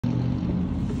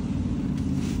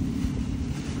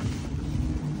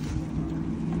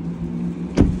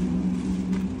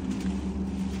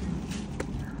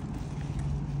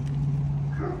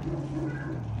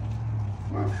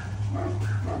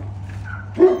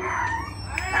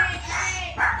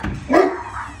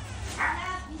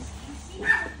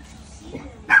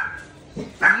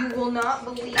will not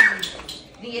believe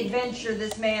the adventure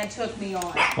this man took me on.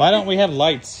 Why don't we have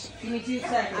lights? Give me 2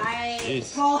 seconds.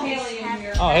 Jeez. Call Haley in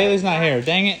here. Oh, Haley's not here.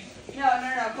 Dang it. No.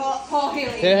 Call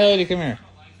Haley. Tell Haley to come here.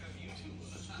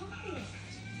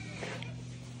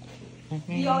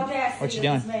 The audacity What you of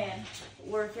doing? this man.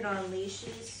 Working on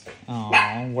leashes. Oh,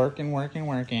 working.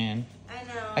 I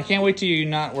know. I can't wait till you're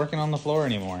not working on the floor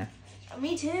anymore.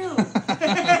 Me too.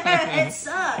 It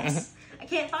sucks. I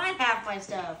can't find half my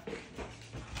stuff.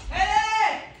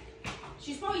 Hey!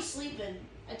 She's probably sleeping.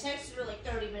 I texted her like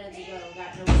 30 minutes ago and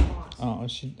got no response. Oh,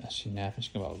 is she napping?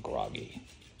 She's about groggy.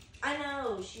 I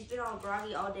know. She's been all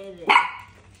groggy all day today.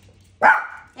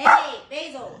 Hey,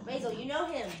 Basil, you know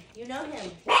him.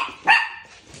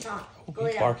 Come on, go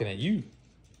lay He's down. barking at you.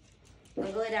 Go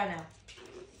lay down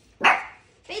now.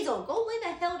 Basil, go lay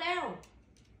the hell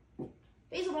down.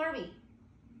 Basil Marby.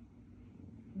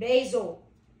 Basil,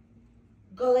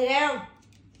 go lay down.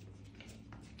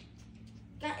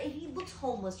 God, he looks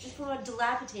homeless just from how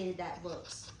dilapidated that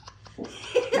looks.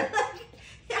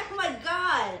 Oh my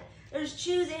God, there's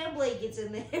shoes and blankets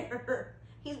in there.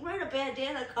 He's wearing a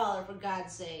bandana collar, for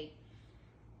God's sake.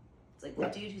 It's like the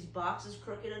dude whose box is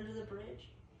crooked under the bridge.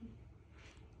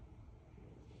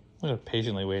 We're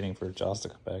patiently waiting for Joss to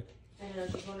come back. I know,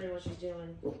 just wondering what she's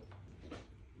doing.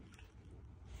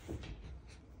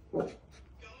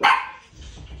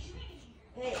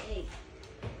 Hey.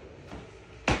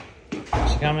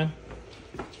 Is she coming?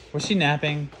 Was she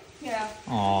napping? Yeah.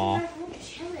 Aw. I'm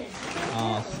chilling.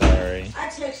 Oh, sorry. I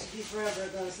texted you forever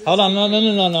ago. So Hold on.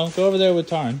 No. Go over there with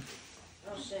Tarn.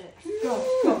 Oh, shit.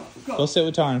 Go. Go sit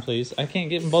with Tarn, please. I can't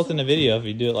get them both in the video if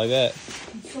you do it like that.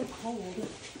 It's so cold.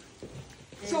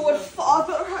 So what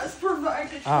Father has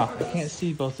provided Ah, for I us. can't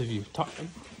see both of you.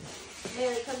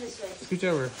 Haley, come this way. Scooch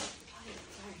over.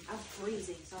 Sorry, I'm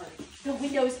freezing. Sorry. The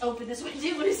window is open. This way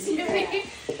you want to see me.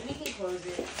 We can close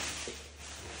it.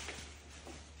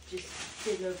 Just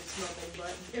didn't know if it's smoking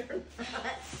button or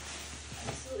not.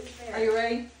 Absolutely fair. Are you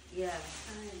ready? Yeah.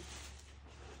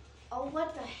 Oh,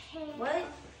 what the heck? What?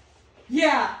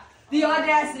 Yeah. The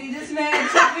audacity. This man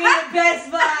took me to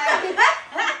Best Buy.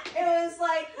 It was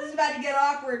like, this is about to get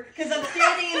awkward. Because I'm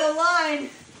standing in the line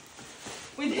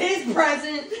with his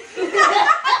present.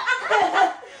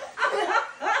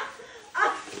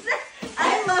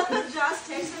 I love when Josh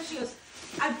texts her. She goes,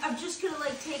 I'm just gonna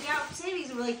like take out savings,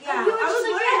 and we're like, yeah. I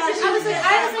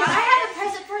had a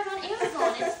present for him on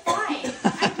Amazon. It's fine.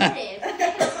 I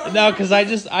get it. No, because I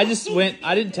just went.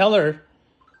 I didn't tell her.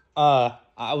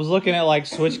 I was looking at like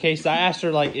switch cases. I asked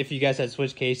her like if you guys had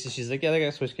switch cases. She's like, yeah, they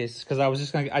got switch cases. Because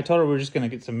I told her we were just gonna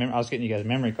get some. I was getting you guys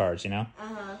memory cards, you know.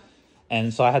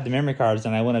 And so I had the memory cards,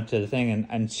 and I went up to the thing,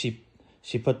 and she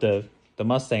put the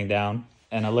Mustang down,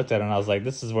 and I looked at her, and I was like,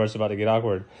 this is where it's about to get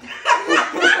awkward.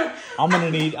 I'm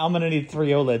gonna need 3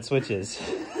 OLED switches. Josh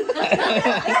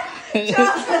with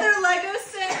her Lego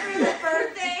set for the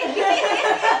birthday.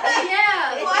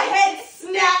 Yeah. My head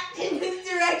snapped in his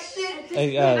direction.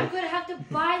 I'm gonna have to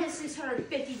buy the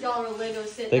 $650 Lego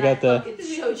set They that got I the-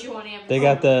 fucking showed you on Amazon. They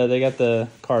got the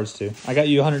cards too. I got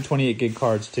you 128 gig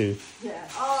cards too. Yeah.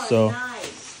 Oh, So,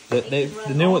 nice.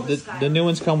 The new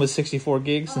ones come with 64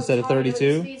 gigs instead of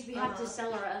 32. We have to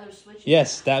sell our other switches.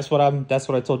 Yes, that's what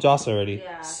I told Joss already.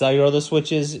 Yeah. Sell your other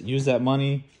switches. Use that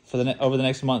money for over the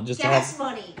next month just Gas to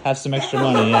money. have some extra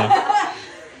money. Yeah.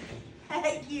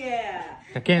 Heck yeah.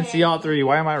 I can't see all 3.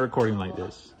 Why am I recording like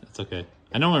this? It's okay.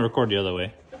 I normally record the other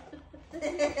way.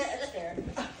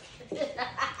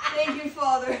 Thank you,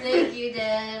 Father. Thank you,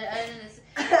 Dad.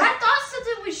 I thought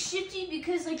something was shifty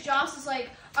because like Joss was like,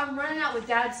 I'm running out with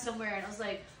Dad somewhere, and I was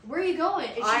like, where are you going?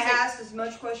 And she's I like, asked as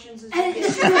much questions as and you she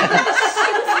was did.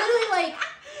 literally like,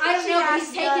 I don't She know if he's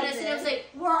asked taking us, nothing. and I was like,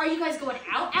 where are you guys going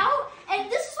out? And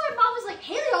this is why Mom was like,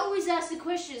 Haley always asks the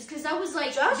questions because I was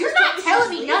like, Josh you're just not told telling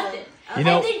me me she's nothing. leaving. You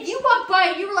know- And then you walked by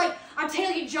and you were like, I'm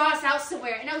taking Joss out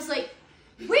somewhere, and I was like,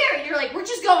 where? And you're like, we're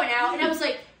just going out, and I was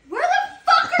like, where the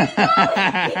fuck are you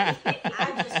going?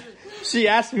 I just She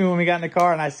asked me when we got in the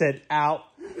car, and I said, out.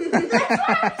 That's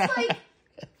why I was like,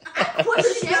 I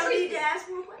questioned don't need everything. to ask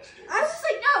more questions. I was just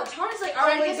like, no. Tana's like, all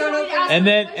right, I wait, guess I don't don't need to open ask And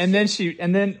more then questions.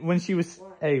 and then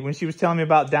when she was telling me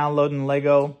about downloading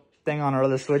Lego thing on her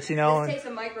other Switch, you know. This takes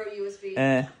a micro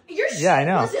USB. Your shit yeah, I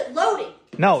know. wasn't loading.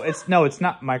 No, it's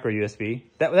not micro USB.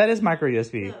 That is micro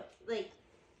USB. No, like,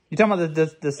 You talking about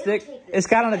the stick? take this. It's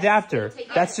got an adapter. It'll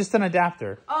take That's this. just an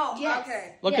adapter. Oh, Yes.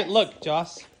 okay. Look,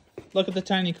 Joss. Look at the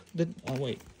tiny. Oh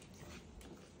wait.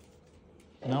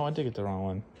 No, I did get the wrong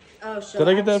one. oh, shit. Did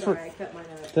I get that sorry, for- I cut mine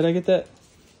up. Did I get that?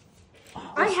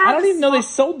 I I have don't even know they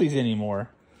sold these anymore.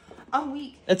 I'm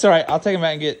weak. It's all right. I'll take them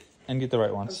back and get and get the right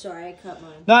I'm ones. sorry, I cut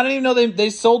mine. No, I didn't even know they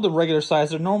sold the regular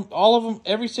size. They're all of them.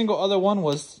 Every single other one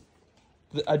was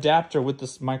the adapter with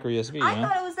this micro USB. You I know?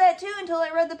 thought it was that too until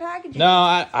I read the packaging. No,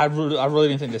 I really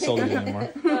didn't think they sold it anymore.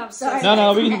 I'm sorry.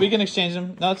 No, we can exchange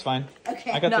them. No, it's fine.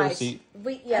 Okay. I got the Nice. receipt.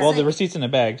 Yes, Well, the receipt's in the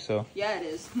bag, so. Yeah, it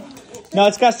is. No,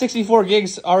 it's got 64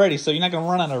 gigs already, so you're not gonna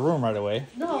run out of room right away.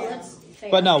 No, that's fair.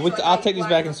 But no, I'll take these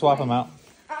back and swap them out.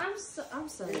 I'm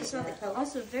sorry. It's not the color.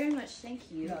 Also, very much thank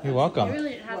you. You're I welcome. really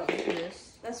didn't have to do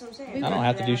this. That's what I'm saying. I don't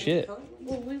have to do shit. Well,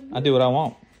 I do what I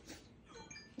want.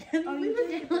 we were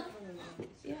down,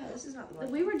 Yeah, this is not the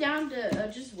one. we were down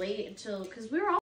to just wait until because we were all.